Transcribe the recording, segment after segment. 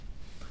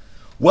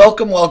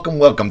Welcome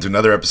to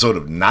another episode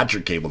of Not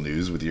Your Cable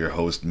News with your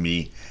host,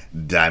 me,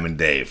 Diamond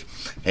Dave.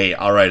 Hey,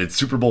 all right, it's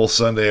Super Bowl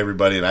Sunday,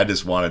 everybody, and I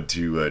just wanted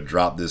to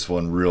drop this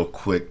one real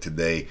quick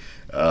today,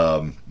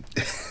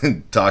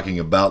 talking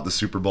about the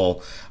Super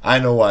Bowl. I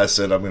know I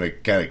said I'm going to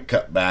kind of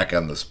cut back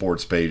on the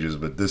sports pages,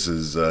 but this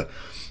is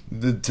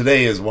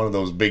today is one of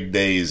those big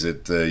days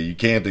that you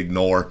can't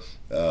ignore.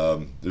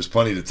 There's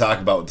plenty to talk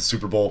about with the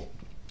Super Bowl.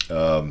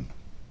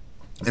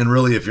 And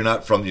really, if you're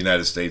not from the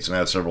United States, and I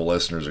have several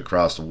listeners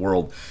across the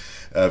world,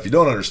 if you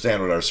don't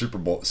understand what our Super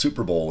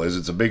Bowl is,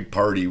 it's a big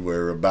party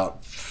where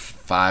about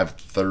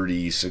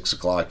 5:30, 6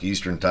 o'clock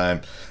Eastern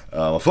time,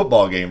 a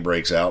football game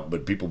breaks out,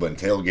 but people have been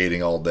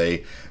tailgating all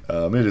day.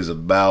 It is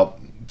about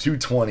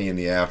 2:20 in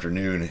the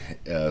afternoon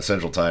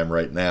Central Time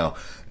right now,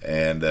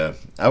 and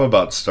I'm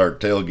about to start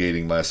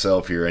tailgating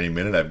myself here any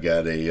minute. I've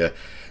got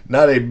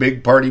not a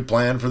big party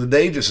plan for the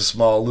day, just a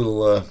small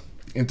little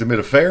intimate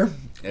affair,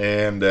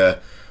 and a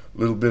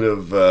little bit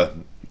of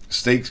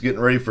steaks getting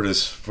ready for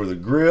the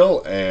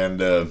grill,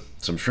 and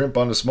some shrimp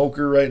on the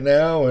smoker right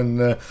now,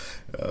 and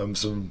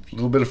some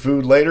little bit of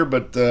food later.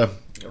 But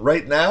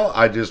right now,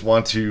 I just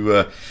want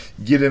to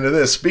get into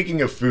this.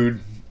 Speaking of food,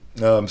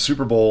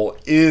 Super Bowl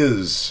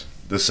is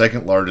the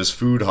second largest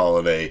food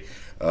holiday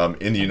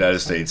in the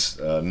United States,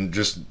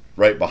 just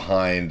right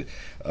behind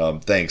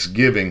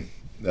Thanksgiving.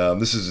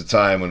 This is a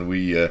time when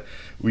we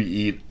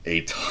eat a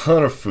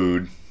ton of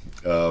food.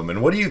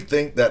 And what do you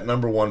think that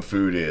number one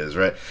food is,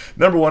 right?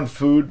 Number one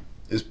food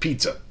is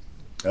pizza.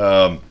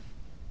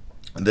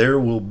 There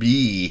will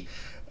be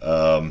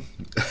a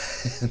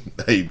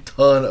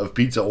ton of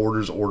pizza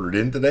orders ordered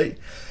in today.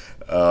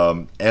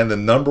 And the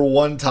number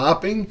one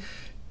topping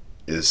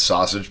is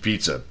sausage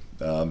pizza.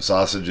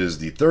 Sausage is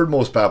the third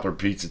most popular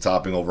pizza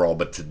topping overall,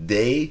 but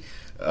today,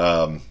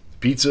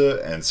 pizza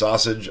and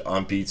sausage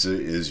on pizza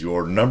is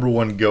your number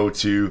one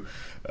go-to.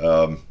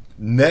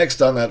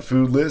 Next on that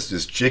food list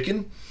is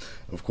chicken.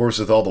 Of course,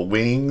 with all the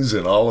wings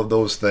and all of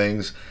those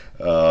things.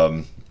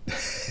 For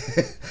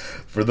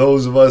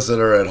those of us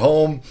that are at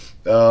home,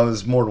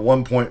 there's more than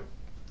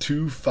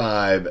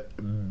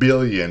 1.25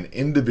 billion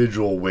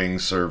individual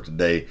wings served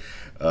today.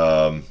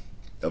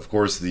 Of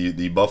course,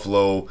 the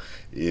buffalo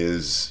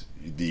is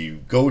the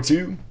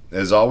go-to.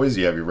 As always,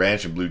 you have your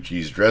ranch and blue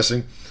cheese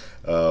dressing.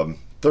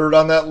 Third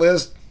on that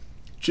list,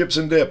 chips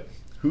and dip.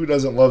 Who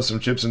doesn't love some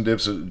chips and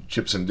dips? I've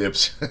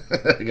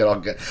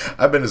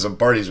been to some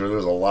parties where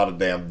there's a lot of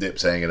damn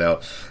dips hanging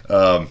out.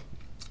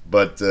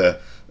 But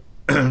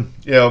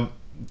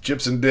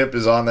chips and dip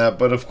is on that.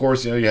 But of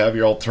course, you have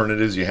your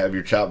alternatives. You have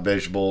your chopped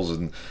vegetables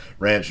and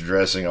ranch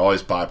dressing,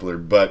 always popular.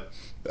 But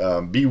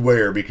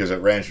beware, because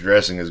that ranch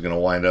dressing is going to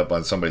wind up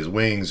on somebody's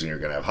wings, and you're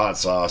going to have hot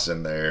sauce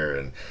in there.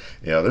 And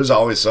there's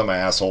always some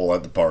asshole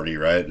at the party,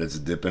 right, that's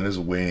dipping his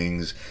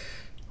wings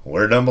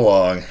where it doesn't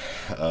belong,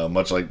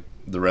 much like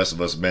the rest of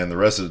us men the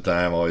rest of the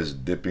time, always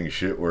dipping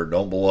shit where it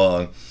don't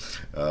belong.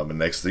 And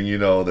next thing you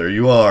know, there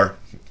you are.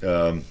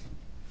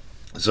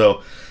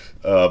 So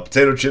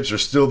potato chips are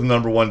still the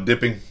number one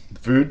dipping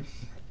food.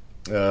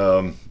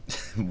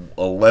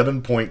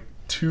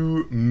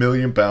 11.2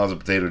 million pounds of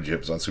potato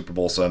chips on Super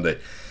Bowl Sunday,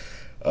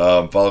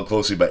 followed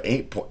closely by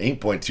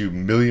 8.2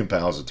 million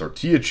pounds of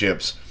tortilla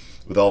chips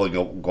with all the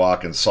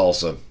guac and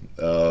salsa.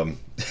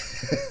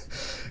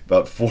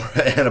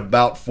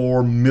 about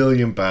 4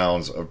 million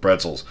pounds of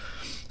pretzels.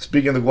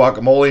 Speaking of the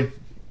guacamole,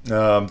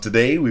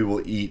 today we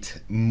will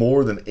eat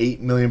more than 8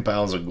 million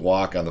pounds of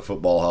guac on the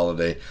football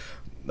holiday.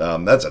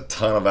 That's a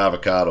ton of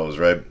avocados,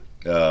 right?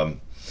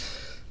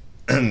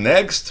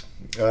 Next,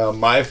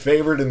 my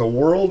favorite in the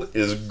world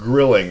is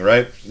grilling,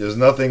 right? There's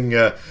nothing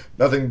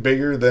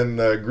bigger than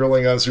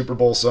grilling on Super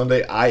Bowl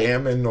Sunday. I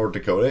am in North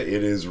Dakota.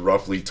 It is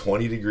roughly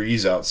 20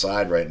 degrees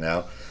outside right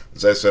now.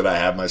 As I said, I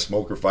have my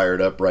smoker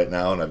fired up right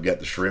now, and I've got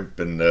the shrimp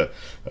and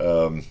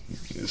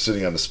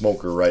sitting on the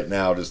smoker right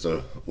now, just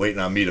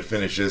waiting on me to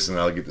finish this, and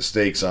I'll get the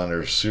steaks on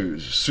there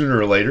sooner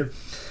or later.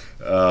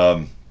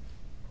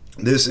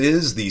 This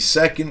is the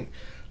second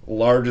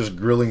largest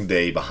grilling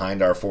day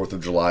behind our 4th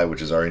of July,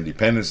 which is our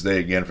Independence Day,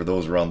 again, for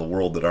those around the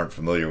world that aren't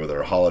familiar with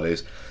our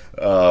holidays.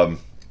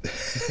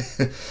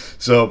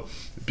 So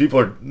people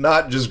are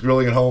not just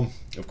grilling at home.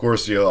 Of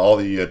course, all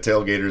the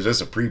tailgaters,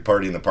 it's a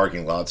pre-party in the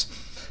parking lots.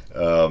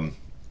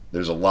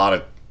 There's a lot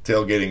of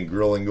tailgating,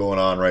 grilling going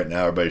on right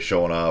now. Everybody's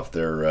showing off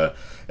their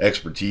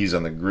expertise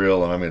on the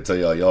grill, and I'm going to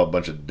tell y'all a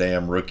bunch of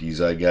damn rookies.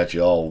 I got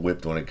you all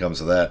whipped when it comes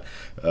to that,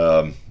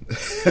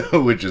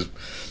 which is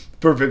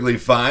perfectly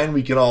fine.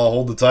 We can all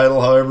hold the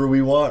title however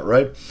we want,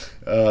 right?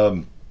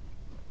 So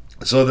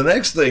the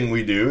next thing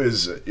we do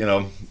is,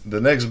 the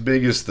next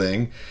biggest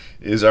thing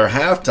is our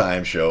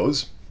halftime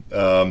shows.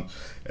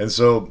 And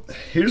so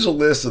here's a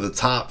list of the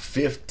top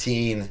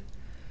 15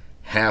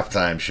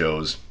 halftime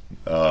shows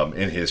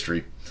in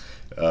history,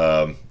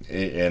 and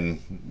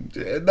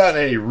not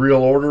in any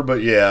real order,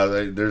 but yeah,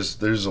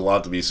 there's a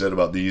lot to be said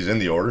about these in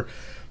the order.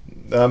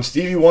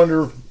 Stevie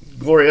Wonder,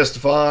 Gloria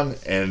Estefan,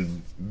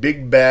 and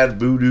Big Bad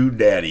Voodoo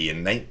Daddy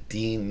in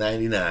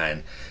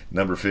 1999,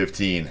 number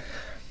 15.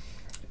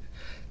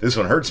 This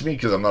one hurts me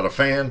because I'm not a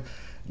fan.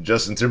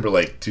 Justin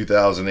Timberlake,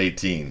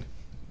 2018.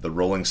 The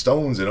Rolling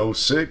Stones in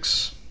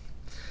 2006.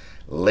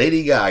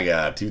 Lady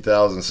Gaga,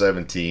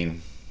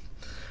 2017.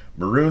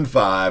 Maroon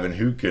 5, and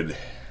who could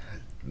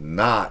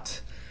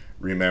not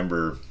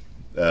remember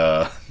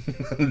the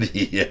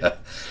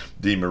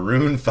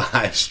Maroon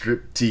 5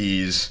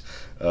 striptease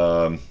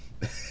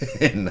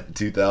in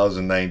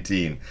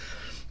 2019.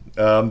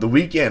 The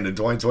Weeknd in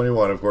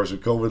 2021, of course,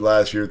 with COVID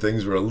last year,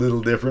 things were a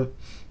little different.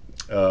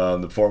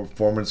 The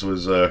performance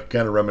was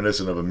kind of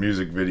reminiscent of a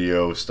music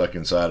video stuck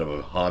inside of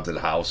a haunted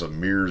house of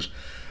mirrors.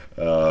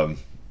 Not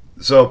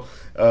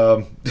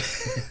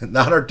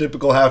our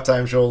typical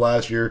halftime show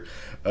last year.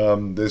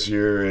 This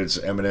year it's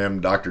Eminem,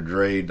 Dr.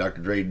 Dre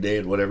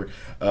dead, whatever.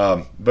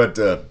 And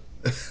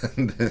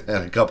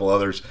a couple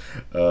others.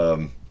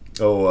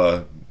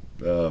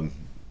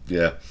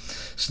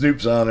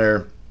 Snoop's on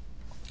there.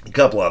 A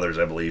couple others,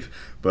 I believe.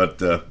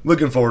 But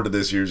looking forward to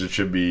this year's. It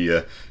should be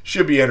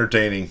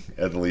entertaining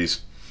at the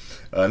least.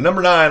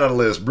 Number 9 on the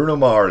list, Bruno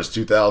Mars,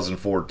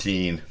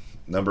 2014.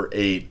 Number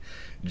 8,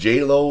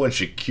 J-Lo and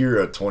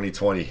Shakira,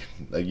 2020.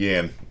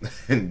 Again,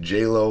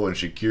 J-Lo and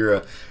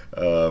Shakira,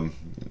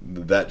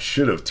 that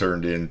should have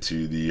turned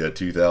into the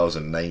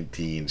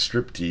 2019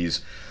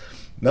 striptease.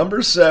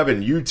 Number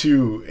 7,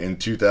 U2 in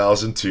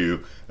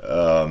 2002.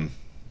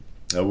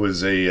 That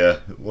was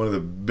one of the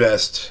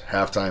best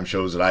halftime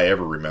shows that I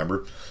ever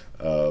remember.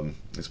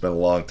 It's been a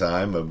long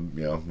time,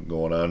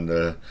 going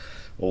on,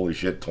 holy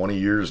shit, 20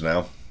 years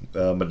now.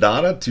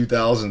 Madonna,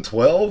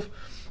 2012.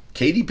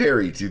 Katy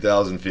Perry,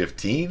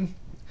 2015.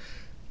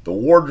 The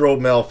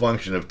Wardrobe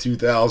Malfunction of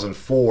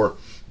 2004.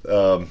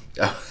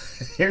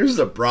 Here's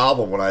the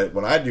problem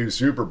when I do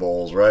Super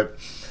Bowls, right?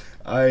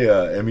 I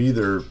am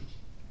either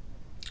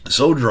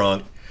so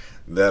drunk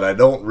that I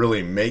don't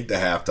really make the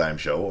halftime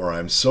show, or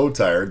I'm so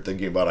tired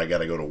thinking about I got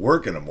to go to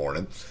work in the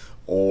morning,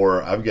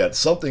 or I've got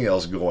something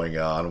else going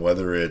on,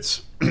 whether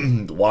it's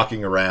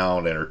walking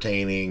around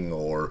entertaining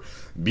or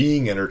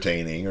being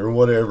entertaining or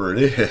whatever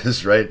it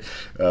is, right?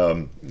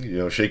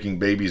 Shaking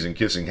babies and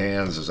kissing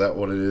hands, is that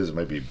what it is? It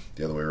might be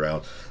the other way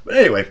around. But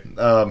anyway,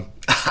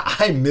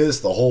 I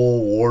missed the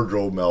whole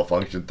Wardrobe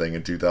Malfunction thing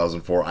in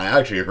 2004. I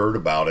actually heard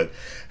about it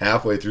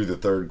halfway through the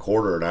third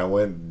quarter, and I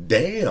went,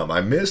 damn, I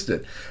missed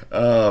it.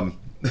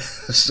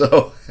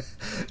 So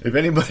if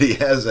anybody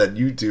has that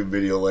YouTube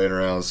video laying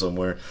around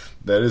somewhere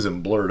that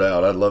isn't blurred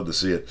out, I'd love to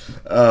see it.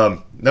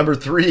 Number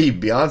 3,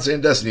 Beyonce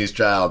and Destiny's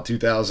Child,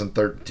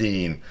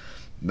 2013.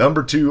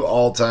 Number 2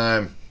 all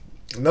time.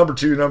 Number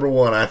 2, number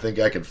 1, I think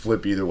I could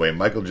flip either way.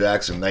 Michael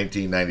Jackson,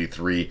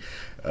 1993.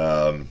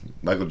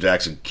 Michael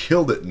Jackson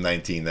killed it in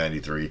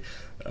 1993.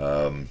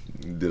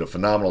 Did a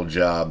phenomenal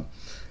job.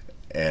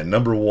 And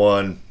number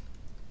 1,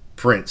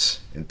 Prince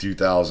in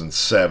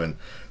 2007.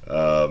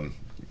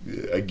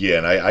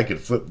 Again, I could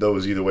flip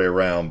those either way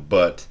around,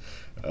 but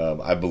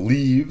I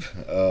believe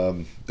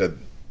that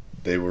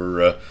they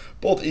were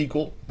both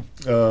equal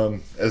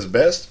as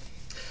best.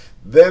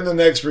 Then the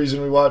next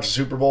reason we watch the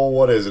Super Bowl,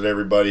 what is it,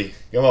 everybody?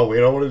 Come on, we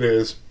know what it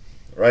is,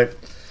 right?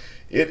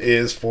 It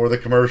is for the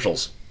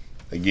commercials.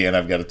 Again,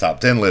 I've got a top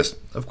 10 list.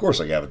 Of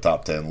course I have a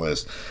top 10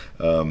 list.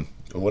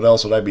 What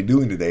else would I be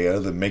doing today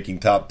other than making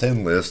top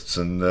 10 lists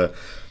and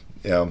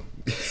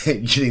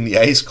getting the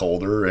ice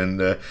colder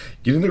and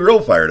getting the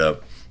grill fired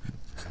up?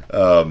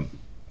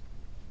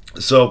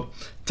 So,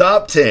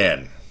 top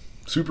 10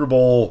 Super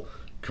Bowl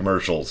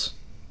commercials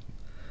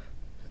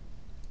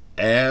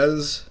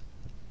as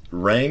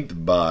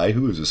ranked by,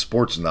 who is a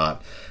sports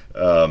nut?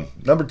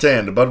 Number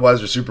 10, the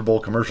Budweiser Super Bowl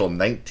commercial,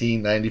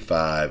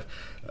 1995.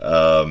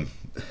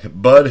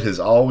 Bud has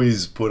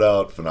always put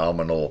out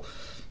phenomenal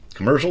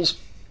commercials.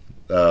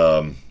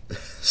 So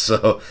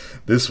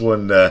this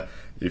one,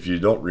 if you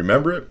don't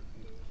remember it,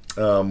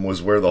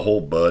 was where the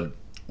whole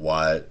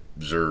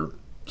Budweiser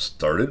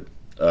started.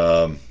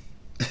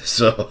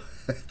 So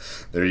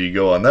there you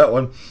go on that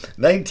one.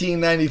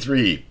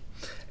 1993.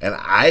 And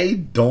I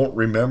don't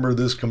remember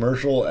this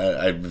commercial.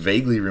 I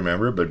vaguely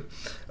remember it, but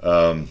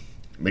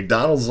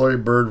McDonald's Larry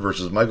Bird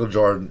versus Michael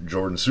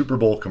Jordan Super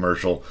Bowl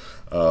commercial,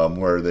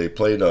 where they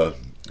played a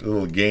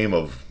little game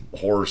of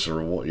horse,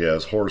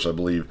 it's horse, I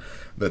believe,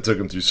 that took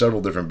them through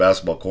several different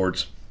basketball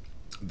courts.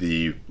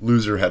 The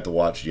loser had to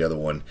watch the other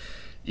one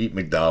eat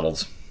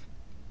McDonald's.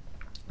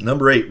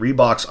 Number 8,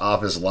 Reebok's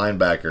Office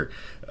Linebacker.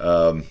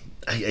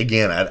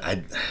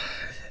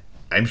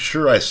 I'm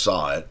sure I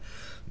saw it.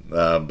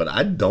 But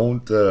I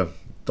don't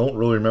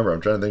really remember.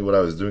 I'm trying to think what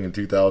I was doing in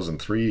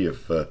 2003.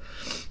 That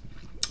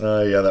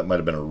might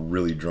have been a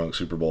really drunk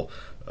Super Bowl.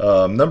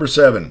 Number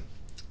 7,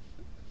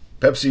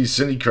 Pepsi's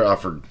Cindy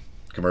Crawford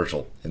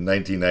commercial in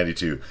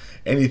 1992.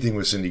 Anything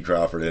with Cindy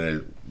Crawford in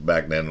it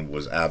back then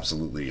was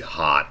absolutely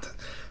hot.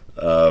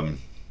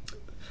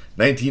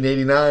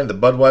 1989, the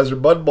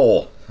Budweiser Bud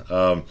Bowl.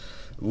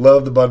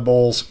 Love the Bud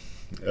Bowls.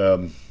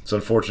 It's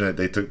unfortunate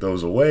they took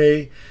those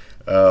away.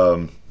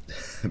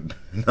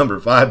 Number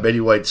 5, Betty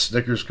White's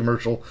Snickers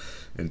commercial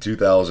in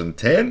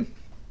 2010.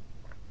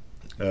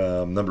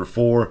 Number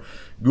 4,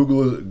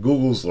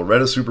 Google's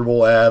Loretta Super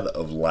Bowl ad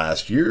of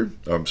last year.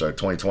 Oh, I'm sorry,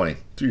 2020,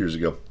 2 years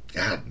ago.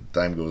 God,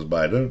 time goes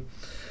by, doesn't it?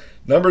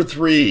 Number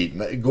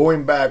 3,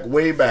 going back,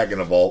 way back in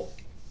the vault,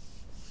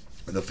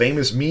 the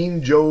famous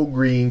Mean Joe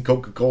Green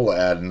Coca-Cola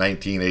ad in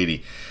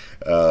 1980.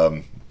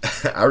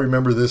 I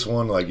remember this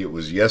one like it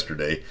was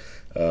yesterday.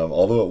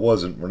 Although it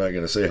wasn't, we're not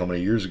going to say how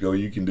many years ago.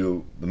 You can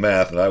do the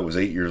math, and I was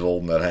 8 years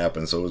old when that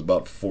happened, so it was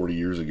about 40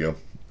 years ago.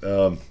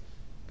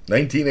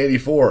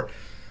 1984,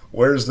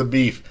 Where's the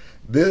Beef?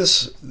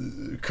 This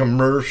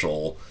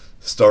commercial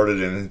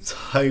started an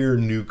entire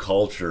new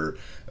culture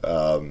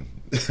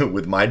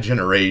with my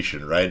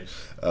generation, right?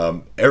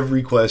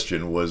 Every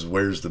question was,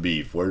 where's the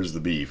beef? Where's the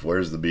beef?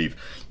 Where's the beef?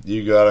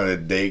 You go out on a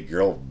date,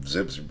 girl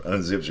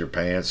unzips your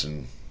pants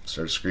and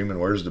starts screaming,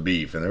 where's the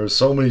beef? And there were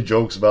so many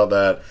jokes about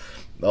that,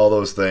 all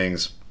those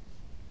things.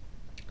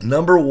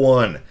 Number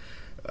 1,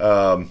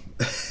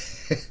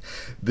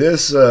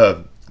 this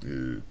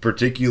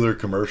particular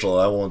commercial,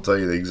 I won't tell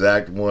you the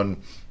exact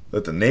one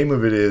that the name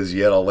of it is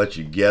yet. I'll let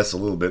you guess a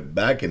little bit.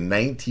 Back in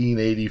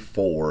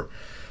 1984,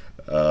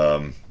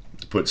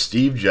 put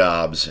Steve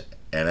Jobs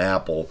and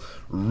Apple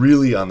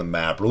really on the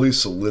map, really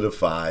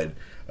solidified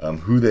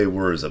who they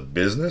were as a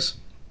business.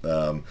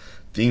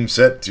 Theme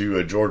set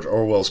to George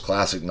Orwell's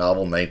classic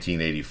novel,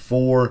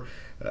 1984.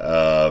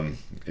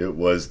 It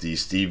was the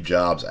Steve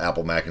Jobs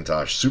Apple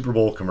Macintosh Super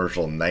Bowl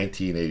commercial in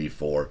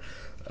 1984.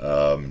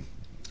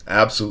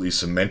 Absolutely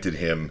cemented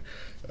him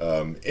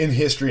in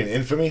history and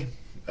infamy,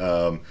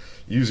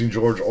 using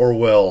George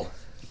Orwell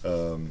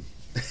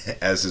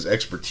as his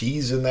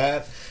expertise in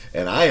that.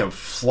 And I am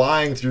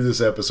flying through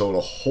this episode a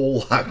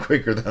whole lot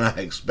quicker than I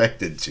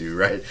expected to,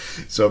 right?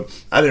 So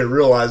I didn't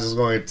realize it was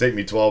going to take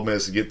me 12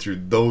 minutes to get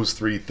through those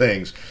 3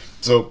 things.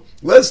 So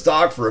let's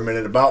talk for a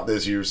minute about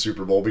this year's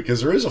Super Bowl,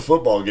 because there is a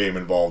football game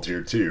involved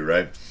here too,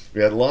 right?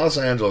 We had Los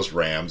Angeles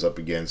Rams up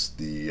against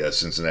the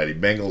Cincinnati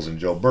Bengals and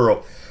Joe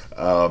Burrow.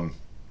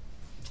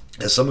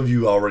 As some of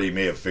you already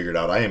may have figured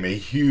out, I am a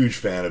huge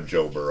fan of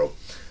Joe Burrow.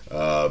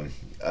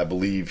 I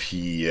believe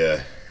he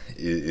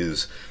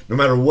is, no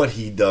matter what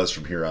he does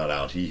from here on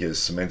out, he has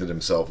cemented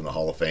himself in the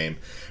Hall of Fame,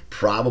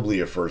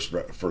 probably a first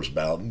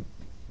ballot,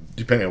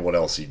 depending on what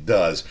else he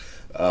does.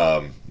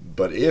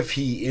 But if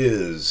he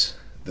is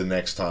the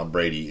next Tom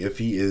Brady, if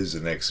he is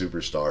the next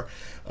superstar,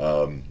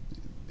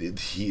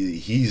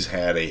 he's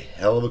had a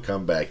hell of a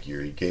comeback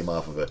year. He came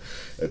off of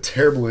a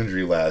terrible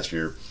injury last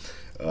year,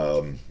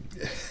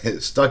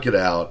 stuck it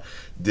out,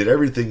 did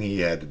everything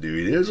he had to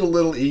do. There's a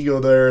little ego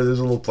there, there's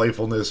a little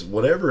playfulness,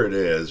 whatever it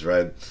is,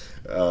 right?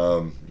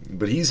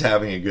 But he's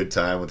having a good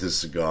time with his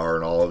cigar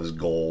and all of his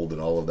gold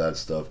and all of that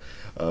stuff.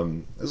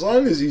 As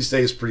long as he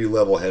stays pretty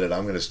level-headed,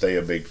 I'm going to stay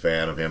a big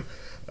fan of him.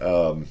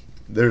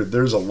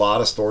 There's a lot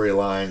of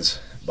storylines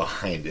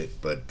behind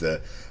it, but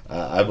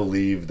I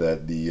believe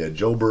that the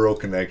Joe Burrow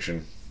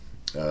connection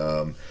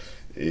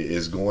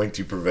is going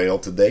to prevail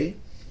today.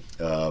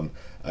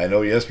 I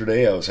know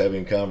yesterday I was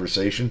having a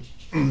conversation,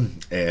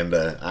 and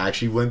I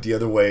actually went the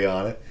other way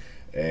on it.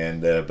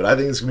 And but I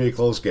think it's gonna be a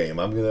close game.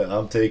 I'm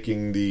gonna take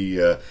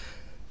the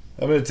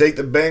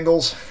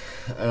Bengals,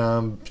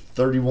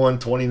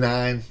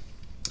 31-29.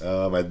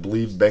 I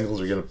believe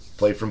Bengals are gonna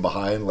play from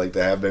behind like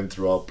they have been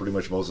throughout pretty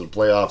much most of the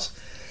playoffs,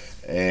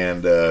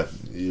 and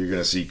you're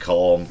gonna see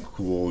calm,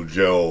 cool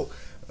Joe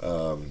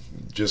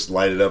just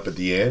light it up at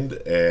the end,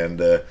 and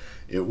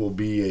it will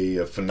be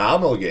a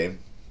phenomenal game.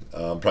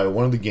 Probably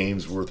one of the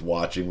games worth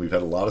watching. We've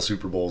had a lot of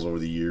Super Bowls over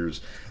the years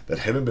that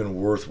haven't been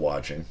worth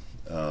watching.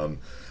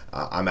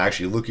 I'm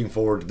actually looking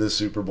forward to this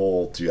Super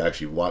Bowl to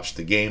actually watch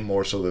the game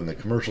more so than the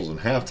commercials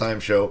and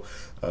halftime show.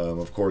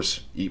 Of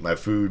course, eat my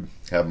food,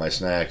 have my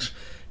snacks,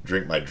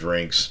 drink my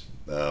drinks,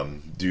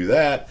 do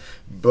that.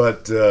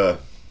 But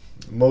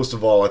most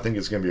of all, I think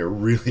it's going to be a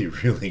really,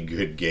 really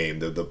good game.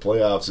 The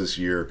playoffs this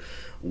year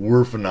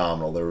were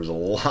phenomenal. There was a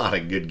lot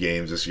of good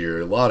games this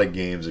year, a lot of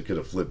games that could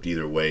have flipped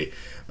either way.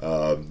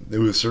 It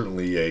was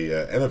certainly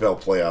a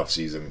NFL playoff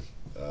season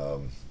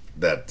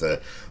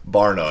that,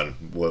 bar none,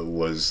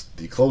 was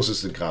the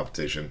closest in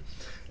competition,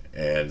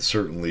 and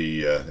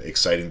certainly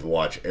exciting to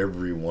watch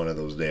every one of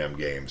those damn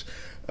games.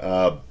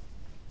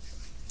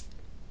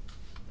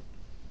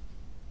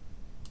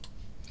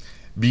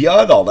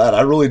 Beyond all that,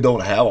 I really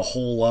don't have a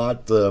whole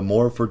lot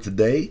more for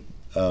today.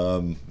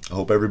 I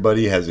hope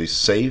everybody has a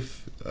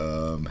safe,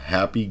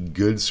 happy,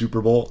 good Super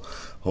Bowl.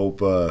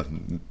 Hope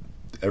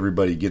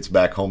everybody gets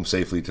back home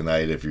safely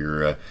tonight if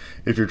you're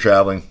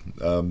traveling.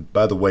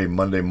 By the way,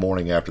 Monday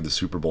morning after the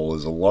Super Bowl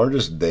is the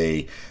largest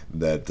day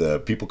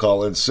that people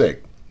call in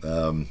sick.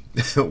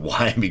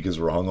 Why? Because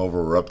we're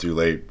hungover, we're up too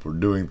late, we're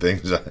doing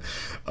things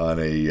on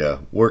a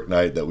work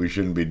night that we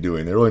shouldn't be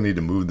doing. They really need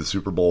to move the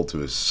Super Bowl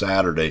to a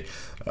Saturday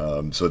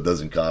so it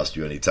doesn't cost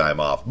you any time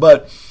off.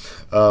 But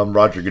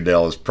Roger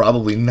Goodell is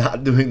probably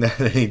not doing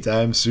that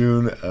anytime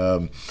soon.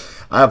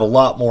 I have a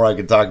lot more I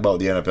can talk about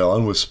with the NFL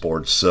and with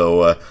sports.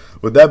 So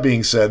with that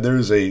being said,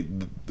 there's the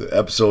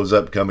episode's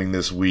upcoming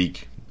this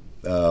week.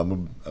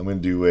 I'm going to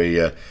do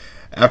a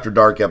After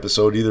Dark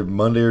episode either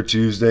Monday or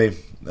Tuesday.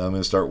 I'm going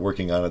to start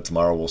working on it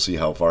tomorrow. We'll see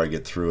how far I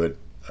get through it.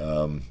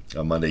 on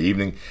Monday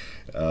evening.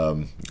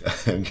 I'm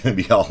going to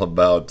be all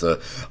about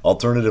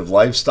alternative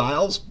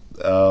lifestyles,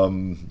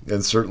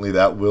 and certainly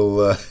that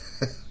will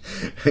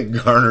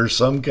garner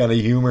some kind of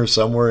humor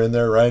somewhere in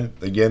there, right?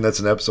 Again, that's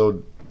an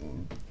episode.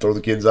 Throw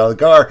the kids out of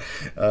the car.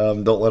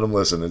 Don't let them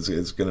listen.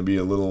 It's going to be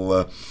a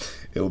little.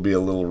 It'll be a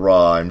little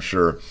raw, I'm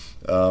sure.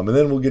 And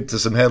then we'll get to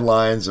some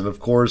headlines, and of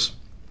course,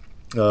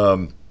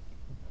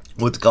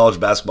 with the college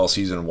basketball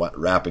season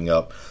wrapping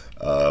up,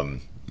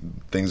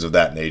 things of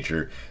that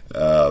nature,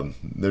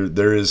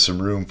 there is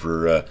some room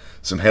for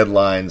some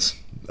headlines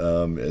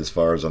as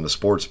far as on the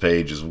sports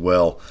page as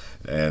well.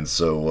 And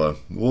so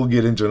we'll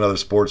get into another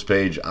sports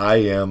page. I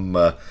am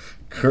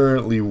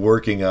currently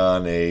working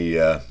on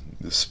a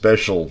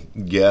special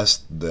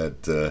guest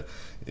that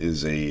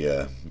is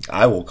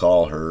I will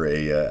call her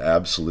a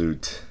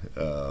absolute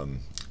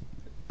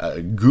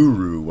a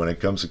guru when it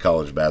comes to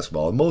college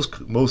basketball and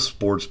most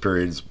sports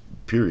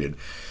period.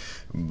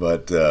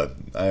 But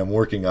I am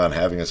working on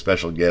having a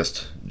special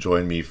guest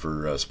join me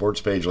for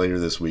Sports Page later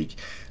this week,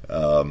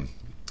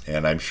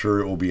 and I'm sure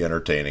it will be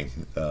entertaining.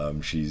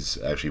 She's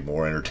actually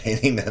more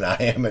entertaining than I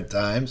am at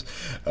times,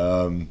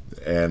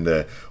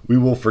 and we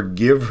will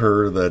forgive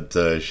her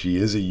that she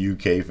is a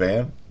UK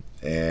fan,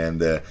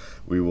 and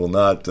we will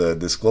not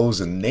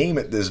disclose a name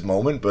at this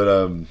moment, but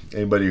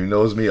anybody who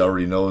knows me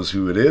already knows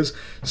who it is.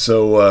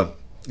 So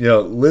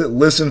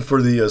listen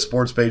for the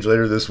Sports Page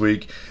later this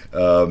week.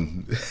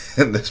 And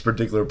this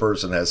particular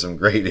person has some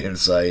great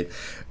insight,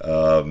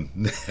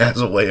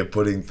 has a way of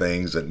putting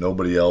things that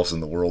nobody else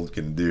in the world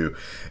can do.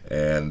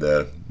 And,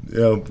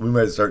 we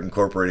might start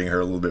incorporating her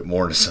a little bit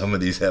more into some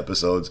of these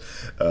episodes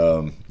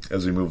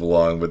as we move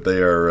along. But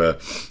they are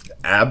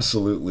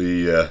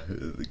absolutely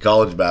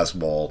college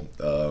basketball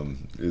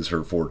is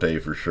her forte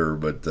for sure,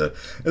 but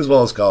as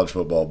well as college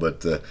football.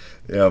 But,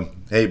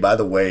 hey, by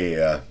the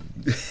way,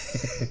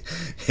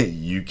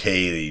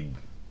 UK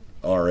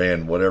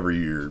RN, whatever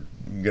you're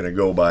going to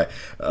go by.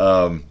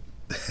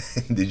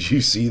 Did you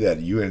see that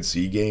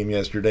UNC game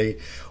yesterday?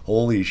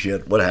 Holy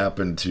shit, what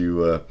happened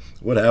to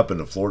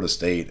Florida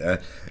State?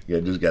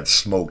 It just got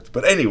smoked.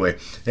 But anyway,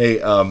 hey,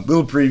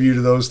 little preview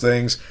to those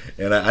things,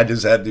 and I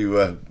just had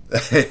to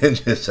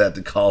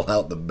call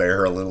out the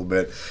bear a little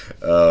bit.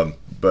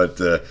 But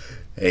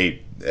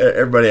hey,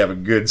 everybody have a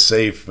good,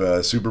 safe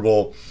Super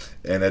Bowl,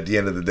 and at the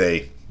end of the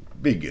day,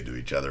 be good to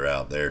each other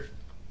out there.